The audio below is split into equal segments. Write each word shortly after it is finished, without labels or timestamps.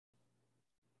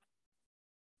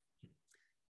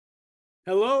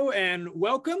Hello and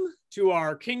welcome to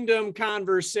our Kingdom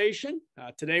Conversation.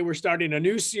 Today we're starting a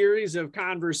new series of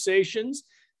conversations.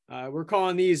 We're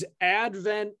calling these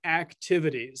Advent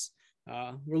activities.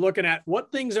 We're looking at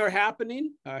what things are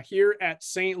happening here at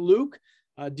St. Luke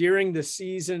during the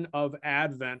season of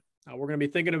Advent. We're going to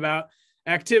be thinking about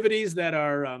activities that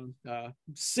are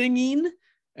singing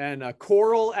and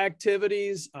choral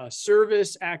activities,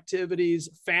 service activities,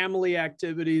 family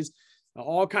activities,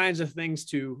 all kinds of things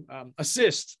to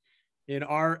assist in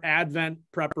our Advent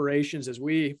preparations as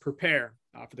we prepare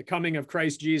for the coming of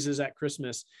Christ Jesus at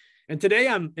Christmas. And today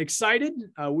I'm excited.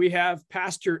 We have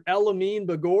Pastor Elamine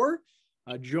Bagor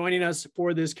joining us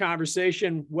for this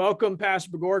conversation. Welcome,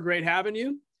 Pastor Bagor. Great having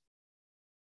you.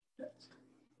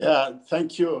 Yeah,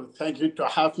 thank you. Thank you to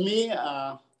have me.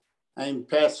 I'm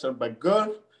Pastor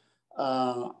Bagor.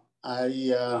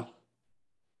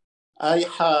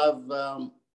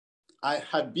 I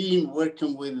have been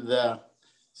working with the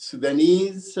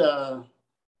Sudanese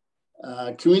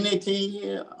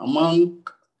community among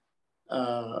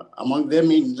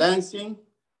them in Lansing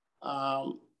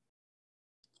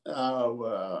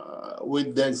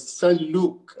with the St.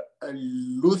 Luke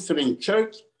Lutheran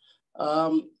Church.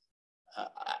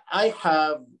 I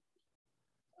have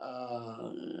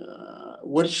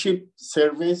worship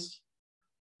service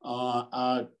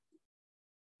at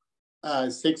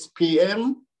 6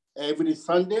 p.m. every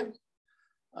Sunday,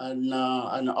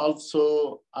 and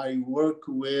also I work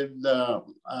with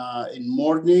in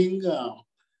morning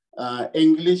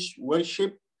English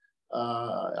worship,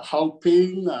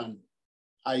 helping, and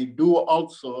I do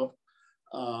also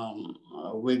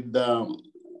with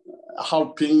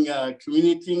helping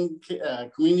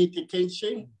community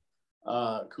kitchen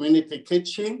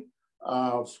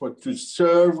for to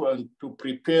serve and to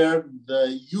prepare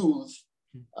the youth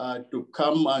to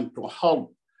come and to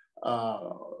help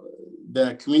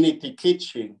the community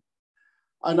kitchen.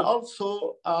 And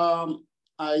also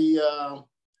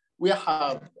we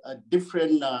have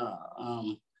different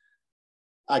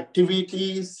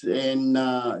activities in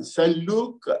St.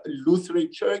 Luke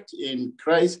Lutheran Church in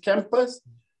Christ Campus.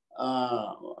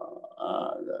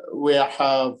 We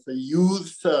have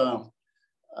youth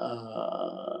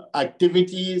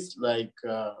activities like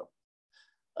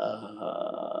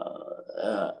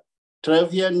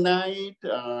trivia night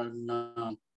and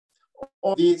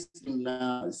all this in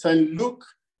St. Luke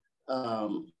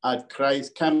at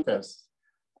Christ Campus.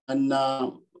 And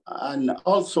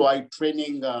also I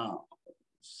training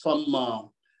some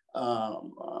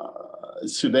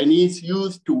Sudanese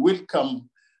youth to welcome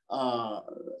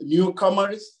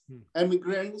newcomers,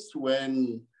 immigrants.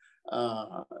 When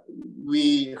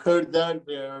we heard that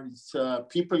there's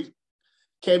people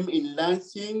came in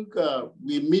Lansing,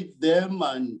 we meet them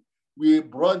and we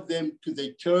brought them to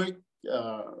the church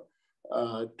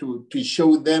to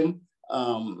show them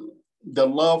the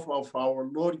love of our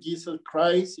Lord Jesus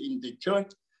Christ in the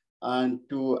church, and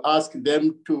to ask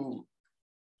them to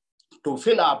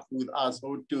fill up with us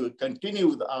or to continue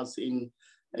with us in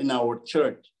our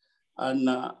church.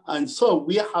 And so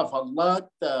we have a lot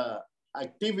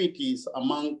activities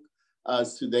among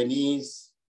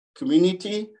Sudanese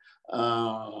community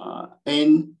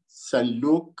in St.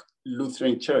 Luke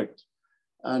Lutheran Church.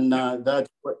 And that's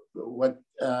what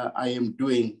I am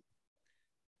doing.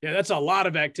 Yeah, that's a lot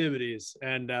of activities.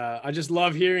 And I just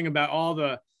love hearing about all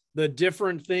the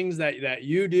different things that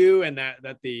you do and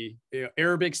that the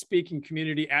Arabic speaking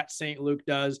community at St. Luke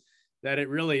does, that it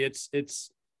really,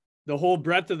 it's the whole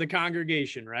breadth of the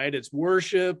congregation, right? It's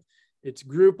worship, it's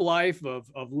group life of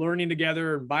learning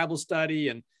together and Bible study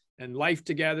and life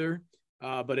together.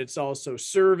 But it's also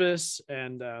service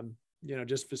and,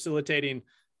 just facilitating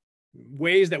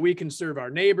ways that we can serve our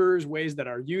neighbors, ways that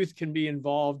our youth can be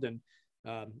involved. And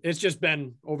it's just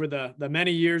been over the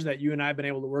many years that you and I have been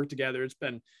able to work together. It's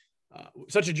been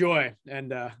such a joy.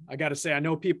 And I got to say, I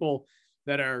know people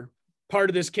that are part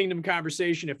of this Kingdom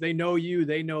Conversation. If they know you,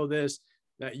 they know this,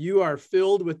 that you are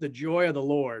filled with the joy of the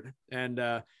Lord. And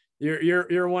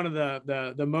you're one of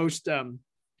the most,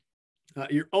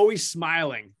 you're always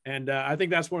smiling. And I think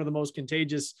that's one of the most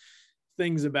contagious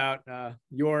things about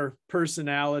your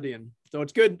personality. And so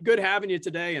it's good having you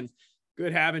today, and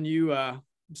good having you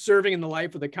serving in the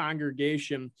life of the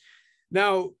congregation.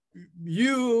 Now,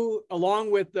 you,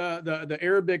 along with the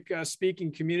Arabic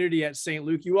speaking community at St.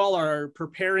 Luke, you all are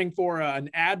preparing for an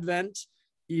Advent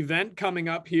event coming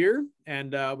up here.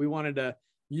 And we wanted to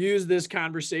use this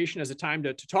conversation as a time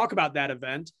to talk about that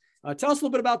event. Tell us a little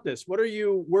bit about this. What are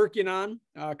you working on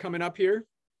coming up here?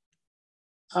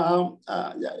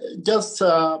 It's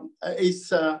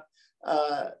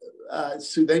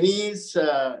Sudanese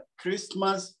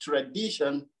Christmas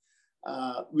tradition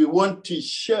we want to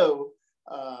show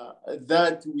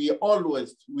that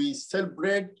we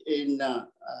celebrate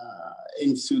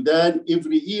in Sudan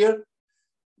every year,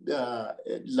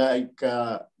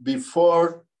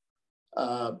 before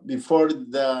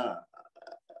the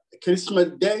Christmas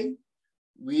Day.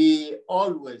 We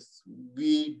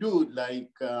do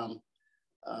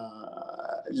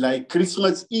like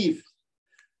Christmas Eve.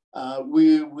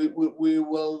 We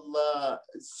will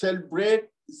celebrate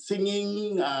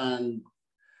singing and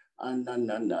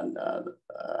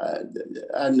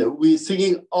we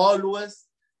singing always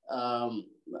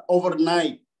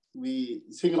overnight. We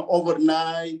sing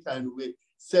overnight and we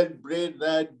celebrate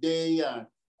that day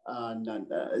and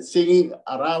singing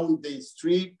around the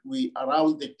street.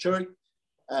 Around the church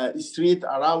street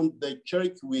around the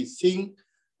church we sing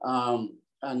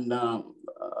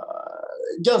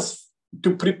just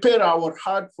to prepare our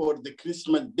heart for the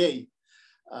Christmas Day.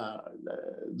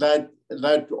 That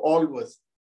always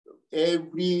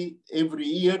every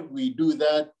year we do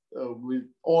that with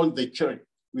all the church.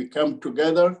 We come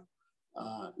together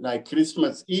like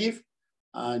Christmas Eve,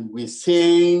 and we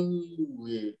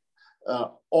sing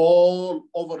all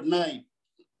overnight,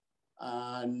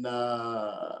 and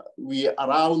we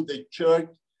around the church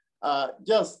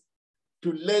just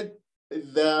to let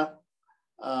the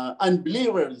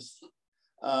unbelievers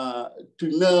to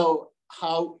know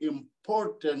how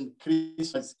important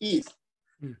Christmas is.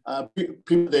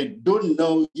 People that don't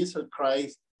know Jesus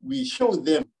Christ, we show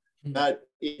them that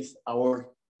is our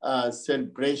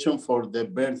celebration for the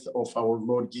birth of our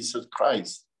Lord Jesus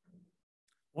Christ.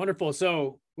 Wonderful.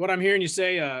 So what I'm hearing you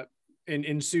say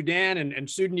in Sudan and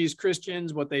Sudanese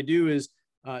Christians, what they do is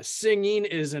singing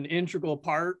is an integral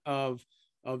part of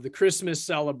the Christmas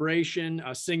celebration,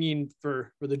 singing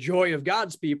for the joy of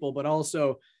God's people, but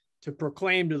also to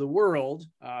proclaim to the world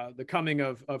the coming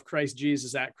of Christ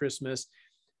Jesus at Christmas.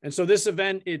 And so this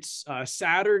event, it's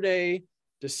Saturday,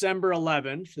 December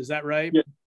 11th. Is that right? Yes.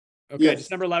 Okay, yes.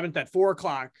 December 11th at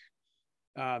 4:00.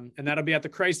 And that'll be at the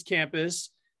Christ campus.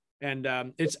 And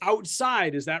it's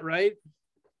outside, is that right?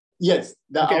 Yes,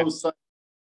 Okay. outside.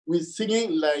 We're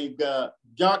singing like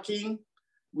jockeying.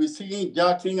 We're singing,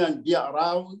 jockeying, and be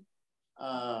around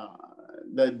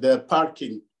the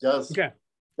parking, just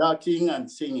jockeying and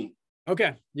singing.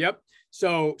 Okay, yep.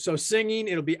 So singing,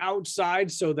 it'll be outside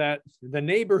so that the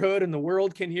neighborhood and the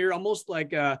world can hear, almost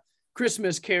like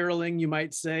Christmas caroling, you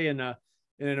might say, in an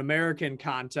American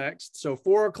context. So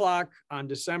 4:00 on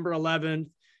December 11th,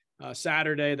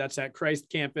 Saturday, that's at Christ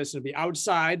campus. It'll be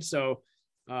outside, so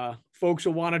folks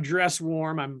will want to dress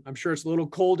warm. I'm sure it's a little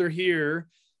colder here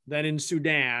than in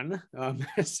Sudan.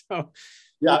 So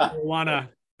yeah, we'll want to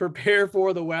prepare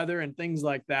for the weather and things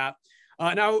like that.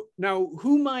 Now,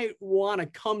 who might want to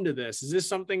come to this? Is this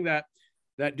something that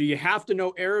do you have to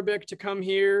know Arabic to come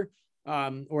here?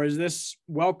 Or is this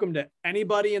welcome to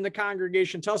anybody in the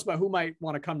congregation? Tell us about who might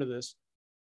want to come to this.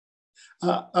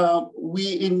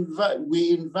 We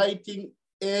inviting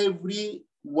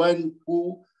everyone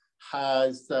who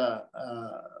has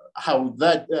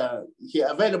he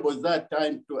available that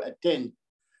time to attend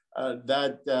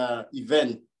that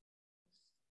event.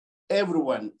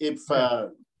 Everyone, if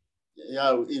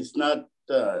it's not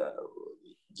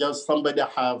just somebody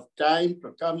have time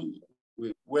to come,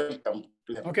 we welcome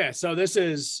to them. Okay, so this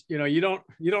is, you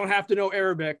don't have to know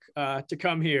Arabic to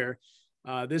come here.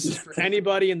 This is for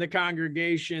anybody in the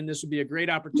congregation. This would be a great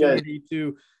opportunity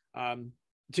to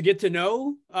get to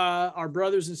know our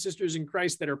brothers and sisters in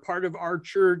Christ that are part of our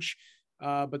church,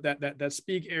 but that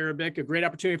speak Arabic. A great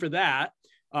opportunity for that.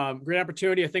 Great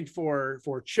opportunity, I think,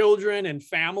 for children and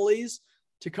families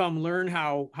to come learn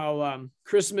how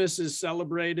Christmas is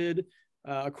celebrated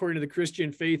according to the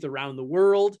Christian faith around the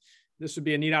world. This would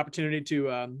be a neat opportunity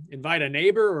to invite a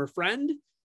neighbor or a friend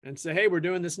and say, hey, we're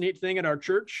doing this neat thing at our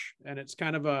church, and it's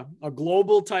kind of a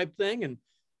global type thing,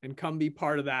 and come be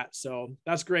part of that. So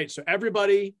that's great. So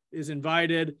everybody is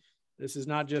invited. This is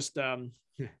not just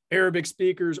Arabic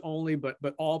speakers only, but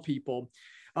all people.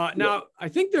 Now, I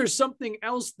think there's something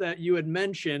else that you had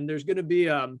mentioned. There's going to be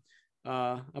a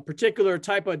particular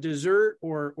type of dessert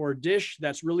or dish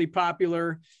that's really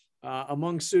popular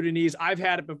among Sudanese. I've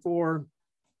had it before.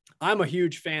 I'm a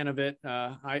huge fan of it.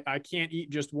 I can't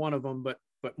eat just one of them, but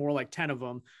more like 10 of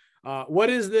them. What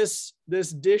is this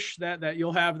dish that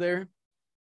you'll have there?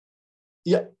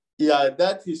 Yeah,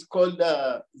 that is called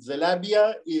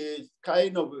zalabia. Is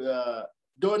kind of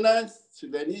donuts,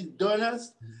 Sudanese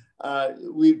donuts.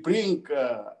 We bring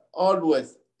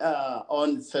always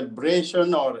on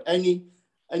celebration or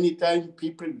any time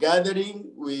people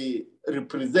gathering, we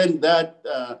represent that.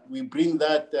 We bring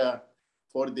that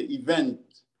for the event.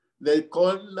 They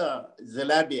call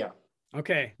zalabia.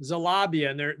 Okay,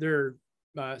 zalabia, and they're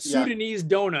Sudanese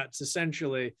donuts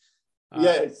essentially.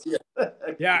 Yes, yeah.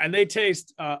 Yeah, and they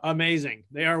taste amazing.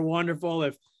 They are wonderful.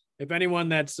 If anyone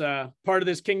that's part of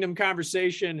this kingdom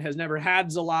conversation has never had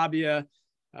zalabia,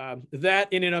 that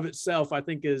in and of itself, I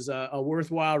think, is a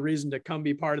worthwhile reason to come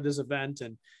be part of this event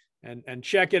and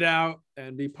check it out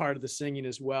and be part of the singing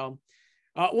as well.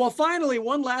 Well, finally,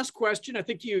 one last question. I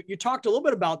think you talked a little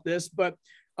bit about this, but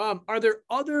are there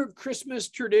other Christmas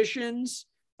traditions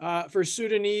for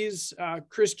Sudanese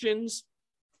Christians,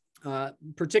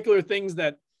 particular things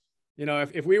that,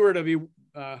 if we were to be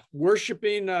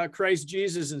worshiping Christ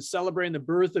Jesus and celebrating the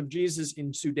birth of Jesus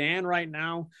in Sudan right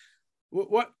now,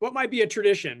 what might be a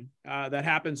tradition that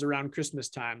happens around Christmas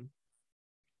time?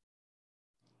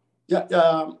 Yeah,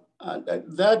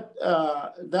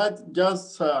 that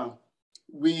just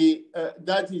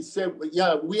that is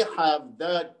yeah, we have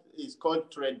that is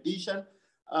called tradition.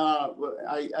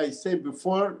 I said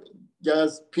before,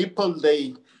 just people,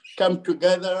 they come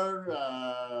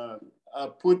together,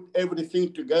 put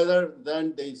everything together,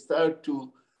 then they start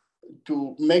to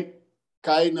make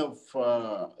kind of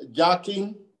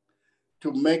jacking,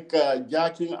 to make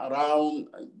jacking around,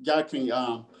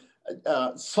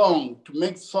 song, to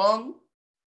make song,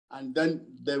 and then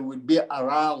they will be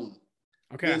around.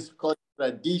 Okay. This is called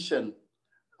tradition.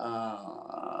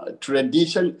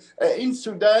 Tradition. In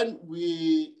Sudan,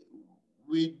 we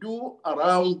do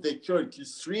around the church,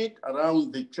 street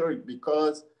around the church,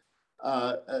 because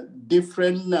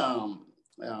different,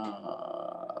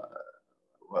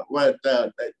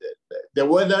 the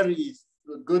weather is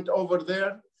good over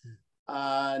there,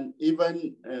 and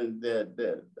even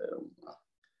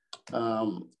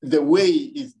the way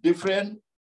is different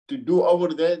to do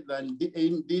over there than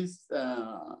in this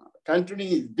country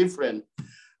is different.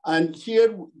 And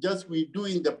here, just we do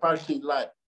in the parking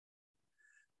lot.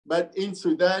 But in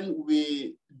Sudan,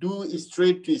 we do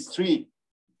street to street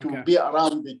to be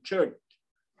around the church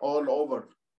all over.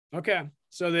 Okay.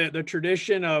 So the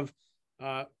tradition of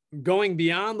going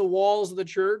beyond the walls of the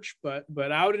church,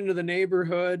 but out into the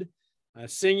neighborhood,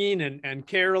 singing and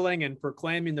caroling and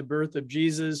proclaiming the birth of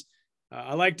Jesus.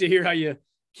 I like to hear how you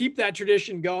keep that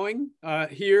tradition going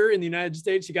here in the United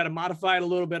States. You got to modify it a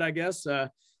little bit, I guess.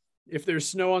 If there's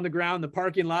snow on the ground, the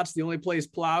parking lot's the only place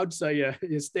plowed, so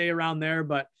you stay around there.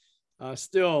 But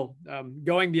still,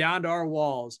 going beyond our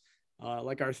walls,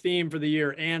 like our theme for the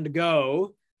year, and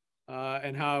go,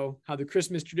 and how the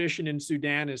Christmas tradition in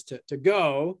Sudan is to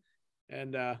go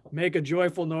and make a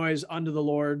joyful noise unto the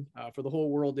Lord for the whole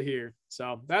world to hear.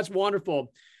 So that's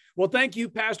wonderful. Well, thank you,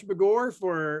 Pastor Begor,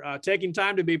 for taking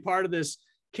time to be part of this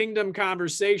kingdom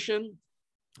conversation.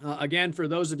 Again, for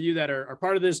those of you that are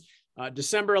part of this,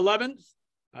 December 11th,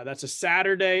 that's a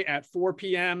Saturday at 4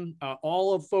 p.m.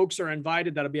 All of folks are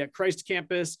invited. That'll be at Christ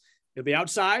Campus. It'll be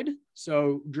outside,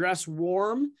 so dress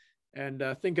warm and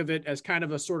think of it as kind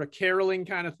of a sort of caroling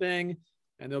kind of thing.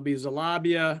 And there'll be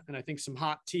zalabia and I think some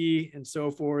hot tea and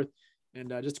so forth. And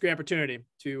just a great opportunity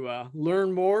to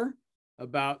learn more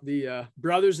about the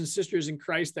brothers and sisters in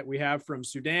Christ that we have from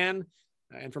Sudan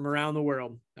and from around the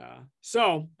world.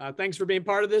 So thanks for being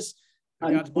part of this.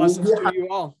 God's blessings to you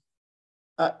all.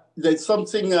 There's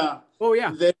something. Oh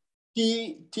yeah. The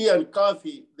tea and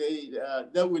coffee.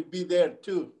 That would be there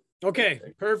too. Okay,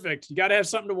 perfect. You got to have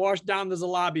something to wash down the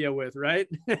zalabia with, right?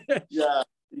 Yeah.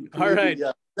 All right.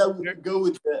 Yeah. That would go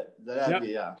with the zalabia.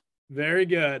 Yep. Very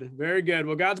good. Very good.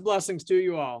 Well, God's blessings to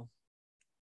you all.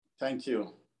 Thank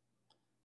you.